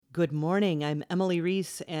Good morning. I'm Emily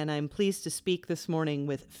Reese, and I'm pleased to speak this morning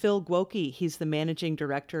with Phil Gwokey. He's the managing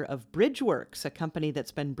director of Bridgeworks, a company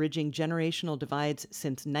that's been bridging generational divides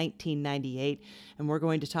since 1998. And we're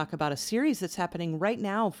going to talk about a series that's happening right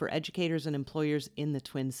now for educators and employers in the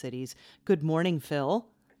Twin Cities. Good morning, Phil.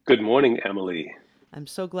 Good morning, Emily. I'm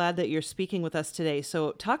so glad that you're speaking with us today.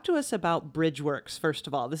 So, talk to us about Bridgeworks, first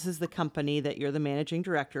of all. This is the company that you're the managing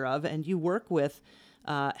director of, and you work with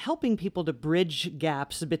helping people to bridge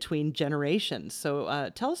gaps between generations. So,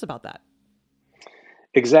 tell us about that.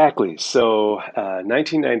 Exactly.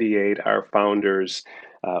 1998, our founders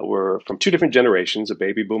were from two different generations, a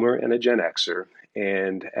baby boomer and a Gen Xer.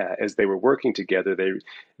 And as they were working together,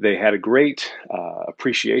 they had a great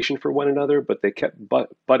appreciation for one another, but they kept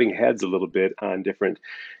butting heads a little bit on different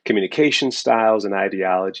communication styles and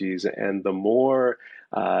ideologies. And the more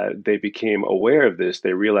they became aware of this,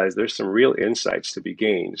 they realized there's some real insights to be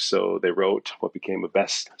gained. So they wrote what became a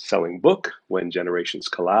best-selling book, When Generations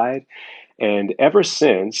Collide. And ever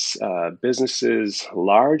since, businesses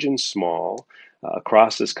large and small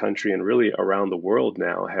across this country and really around the world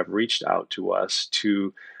now have reached out to us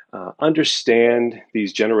to understand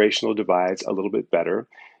these generational divides a little bit better.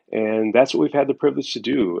 And that's what we've had the privilege to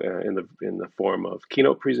do in the form of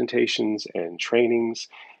keynote presentations and trainings.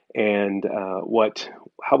 And what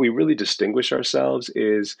how we really distinguish ourselves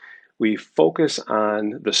is we focus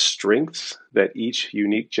on the strengths that each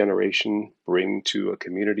unique generation bring to a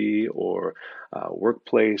community or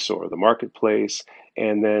workplace or the marketplace,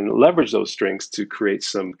 and then leverage those strengths to create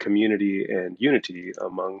some community and unity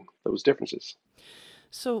among those differences.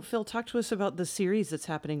 So, Phil, talk to us about the series that's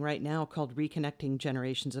happening right now called Reconnecting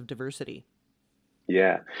Generations of Diversity.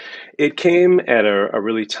 Yeah, it came at a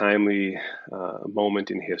really timely moment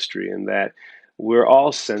in history in that we're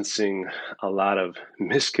all sensing a lot of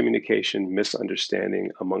miscommunication, misunderstanding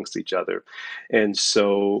amongst each other. And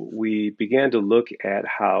so we began to look at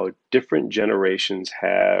how different generations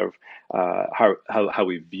have, how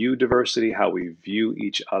we view diversity, how we view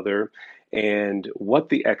each other, and what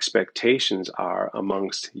the expectations are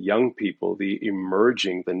amongst young people, the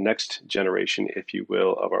next generation, if you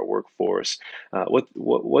will, of our workforce,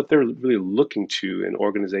 what they're really looking to in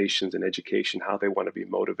organizations and education, how they want to be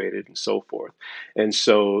motivated, and so forth. And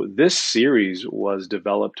so this series was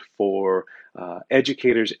developed for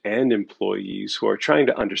educators and employees who are trying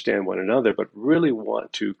to understand one another, but really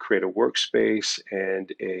want to create a workspace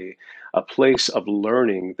and a place of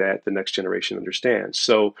learning that the next generation understands.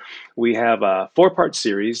 So we have a four-part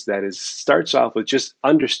series that is starts off with just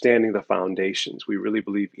understanding the foundations. We really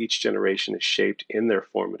believe each generation is shaped in their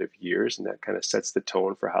formative years, and that kind of sets the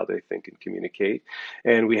tone for how they think and communicate.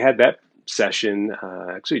 And we had that session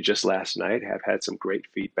actually just last night, have had some great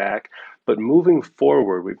feedback. But moving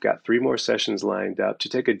forward, we've got three more sessions lined up to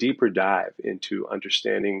take a deeper dive into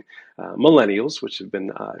understanding millennials, which have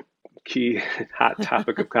been key hot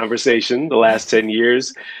topic of conversation the last 10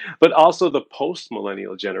 years, but also the post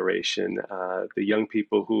millennial generation, the young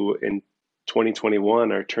people who in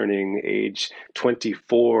 2021 are turning age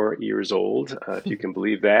 24 years old, if you can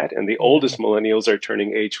believe that. And the Yeah. oldest millennials are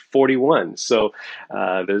turning age 41. So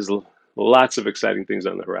there's lots of exciting things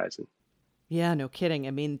on the horizon. Yeah, no kidding.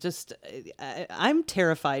 I mean, just I'm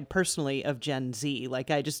terrified personally of Gen Z.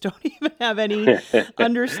 Like, I just don't even have any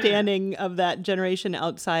understanding of that generation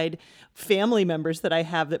outside family members that I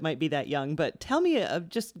have that might be that young. But tell me,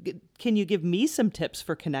 can you give me some tips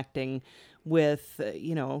for connecting with,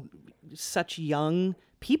 such young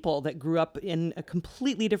people that grew up in a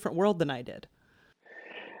completely different world than I did?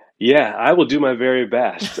 Yeah, I will do my very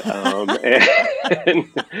best.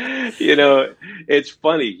 It's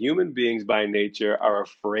funny. Human beings by nature are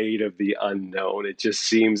afraid of the unknown. It just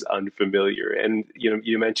seems unfamiliar. And,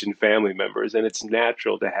 you mentioned family members, and it's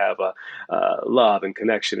natural to have a love and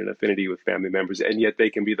connection and affinity with family members, and yet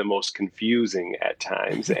they can be the most confusing at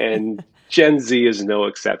times. And Gen Z is no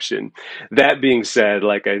exception. That being said,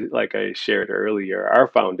 like I shared earlier, our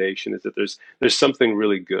foundation is that there's something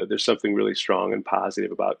really good. There's something really strong and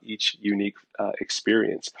positive about each unique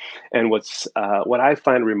experience. And what I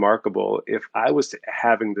find remarkable, if I was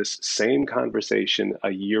having this same conversation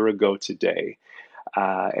a year ago today,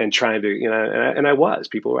 and trying to, and I was,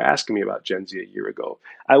 people were asking me about Gen Z a year ago.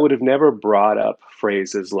 I would have never brought up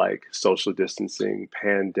phrases like social distancing,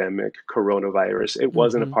 pandemic, coronavirus. It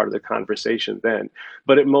wasn't a Hmm. part of the conversation then,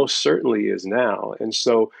 but it most certainly is now. And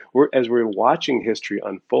so as we're watching history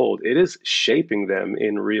unfold, it is shaping them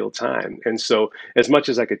in real time. And so as much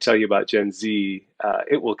as I could tell you about Gen Z,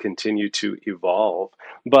 it will continue to evolve.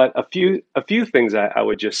 But a few things I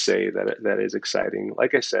would just say that is exciting.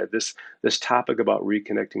 Like I said, this topic about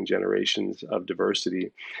reconnecting generations of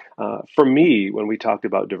diversity. For me, when we talked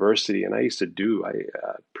about diversity, and I used to do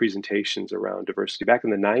presentations around diversity back in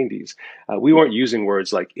the '90s, we weren't using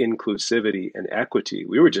words like inclusivity and equity.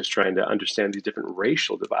 We were just trying to understand these different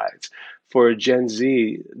racial divides. For Gen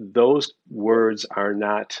Z, those words are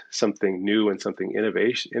not something new and something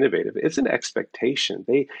innovative. It's an expectation.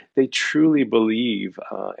 They truly believe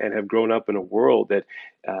and have grown up in a world that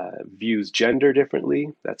views gender differently.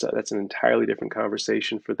 That's an entirely different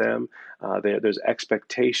conversation for them. There's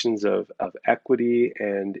expectations of equity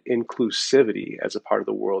and inclusivity as a part of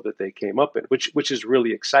the world that they came up in, which is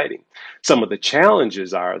really exciting. Some of the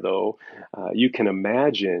challenges are, though, you can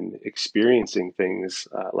imagine experiencing things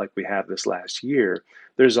like we have this last year.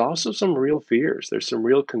 There's also some real fears. There's some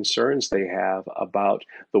real concerns they have about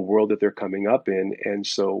the world that they're coming up in. And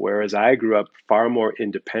so, whereas I grew up far more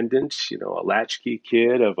independent, a latchkey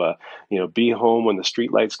kid of be home when the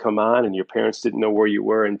street lights come on and your parents didn't know where you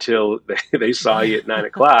were until they saw you at 9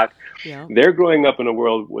 o'clock, Yeah. they're growing up in a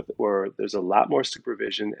world where there's a lot more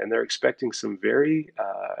supervision and they're expecting some very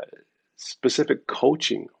specific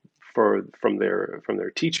coaching from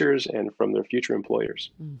their teachers and from their future employers.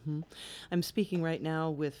 hmm I'm speaking right now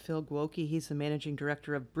with Phil Gwokey. He's the managing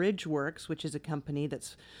director of BridgeWorks, which is a company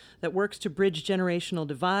that works to bridge generational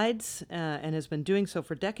divides and has been doing so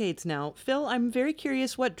for decades now. Phil, I'm very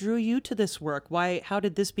curious what drew you to this work. How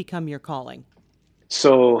did this become your calling?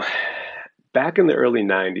 So back in the early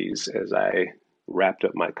 '90s, as I wrapped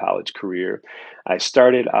up my college career, I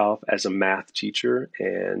started off as a math teacher,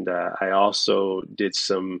 and I also did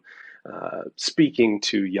some speaking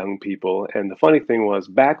to young people. And the funny thing was,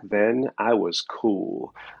 back then, I was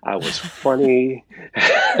cool. I was funny.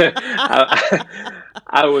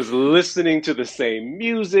 I was listening to the same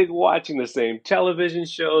music, watching the same television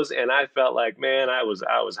shows, and I felt like, man, I was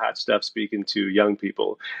hot stuff speaking to young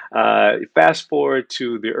people. Fast forward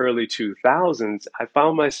to the early 2000s, I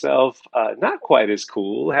found myself not quite as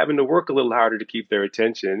cool, having to work a little harder to keep their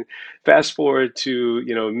attention. Fast forward to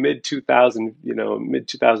mid 2000, mid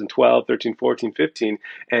 2012, 13, 14, 15,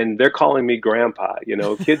 and they're calling me grandpa.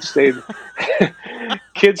 Kids stayed,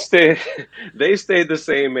 kids stayed, they stayed the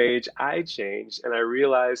same age. I changed, and I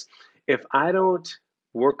realized if I don't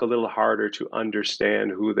work a little harder to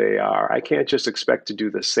understand who they are, I can't just expect to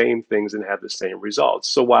do the same things and have the same results.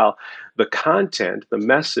 So while the content, the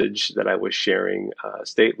message that I was sharing,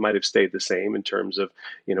 might have stayed the same in terms of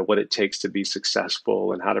what it takes to be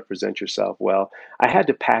successful and how to present yourself well, I had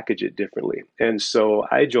to package it differently. And so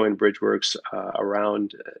I joined BridgeWorks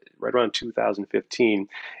right around 2015,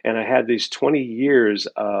 and I had these 20 years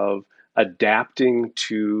of adapting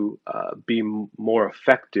to be more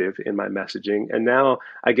effective in my messaging. And now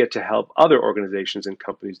I get to help other organizations and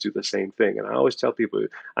companies do the same thing. And I always tell people,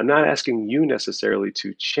 I'm not asking you necessarily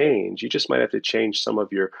to change. You just might have to change some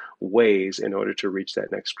of your ways in order to reach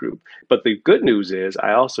that next group. But the good news is,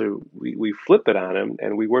 we flip it on them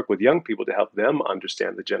and we work with young people to help them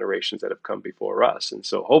understand the generations that have come before us. And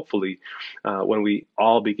so hopefully, when we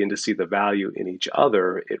all begin to see the value in each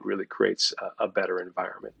other, it really creates a better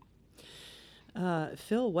environment.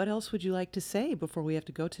 Phil, what else would you like to say before we have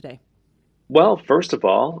to go today? Well, first of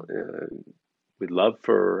all, we'd love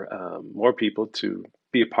for more people to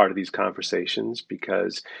be a part of these conversations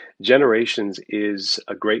because generations is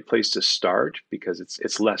a great place to start because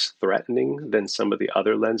it's less threatening than some of the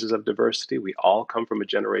other lenses of diversity. We all come from a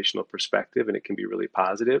generational perspective, and it can be really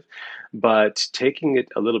positive. But taking it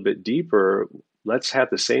a little bit deeper, let's have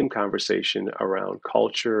the same conversation around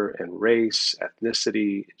culture and race,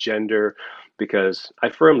 ethnicity, gender, because I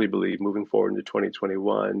firmly believe moving forward into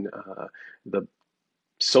 2021, the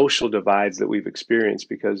social divides that we've experienced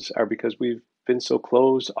because we've been so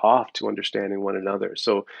closed off to understanding one another.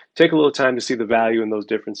 So take a little time to see the value in those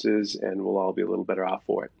differences, and we'll all be a little better off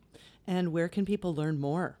for it. And where can people learn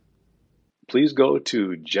more? Please go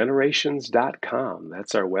to generations.com.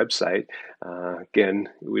 That's our website. Again,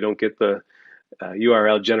 we don't get the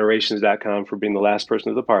URL generations.com for being the last person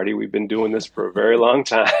of the party. We've been doing this for a very long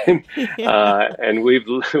time, Yeah. and we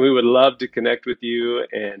would love to connect with you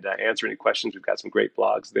and answer any questions. We've got some great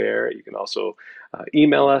blogs there. You can also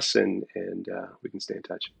email us, and we can stay in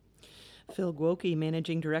touch. Phil Gwokey,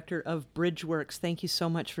 managing director of BridgeWorks. Thank you so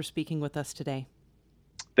much for speaking with us today.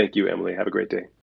 Thank you, Emily. Have a great day.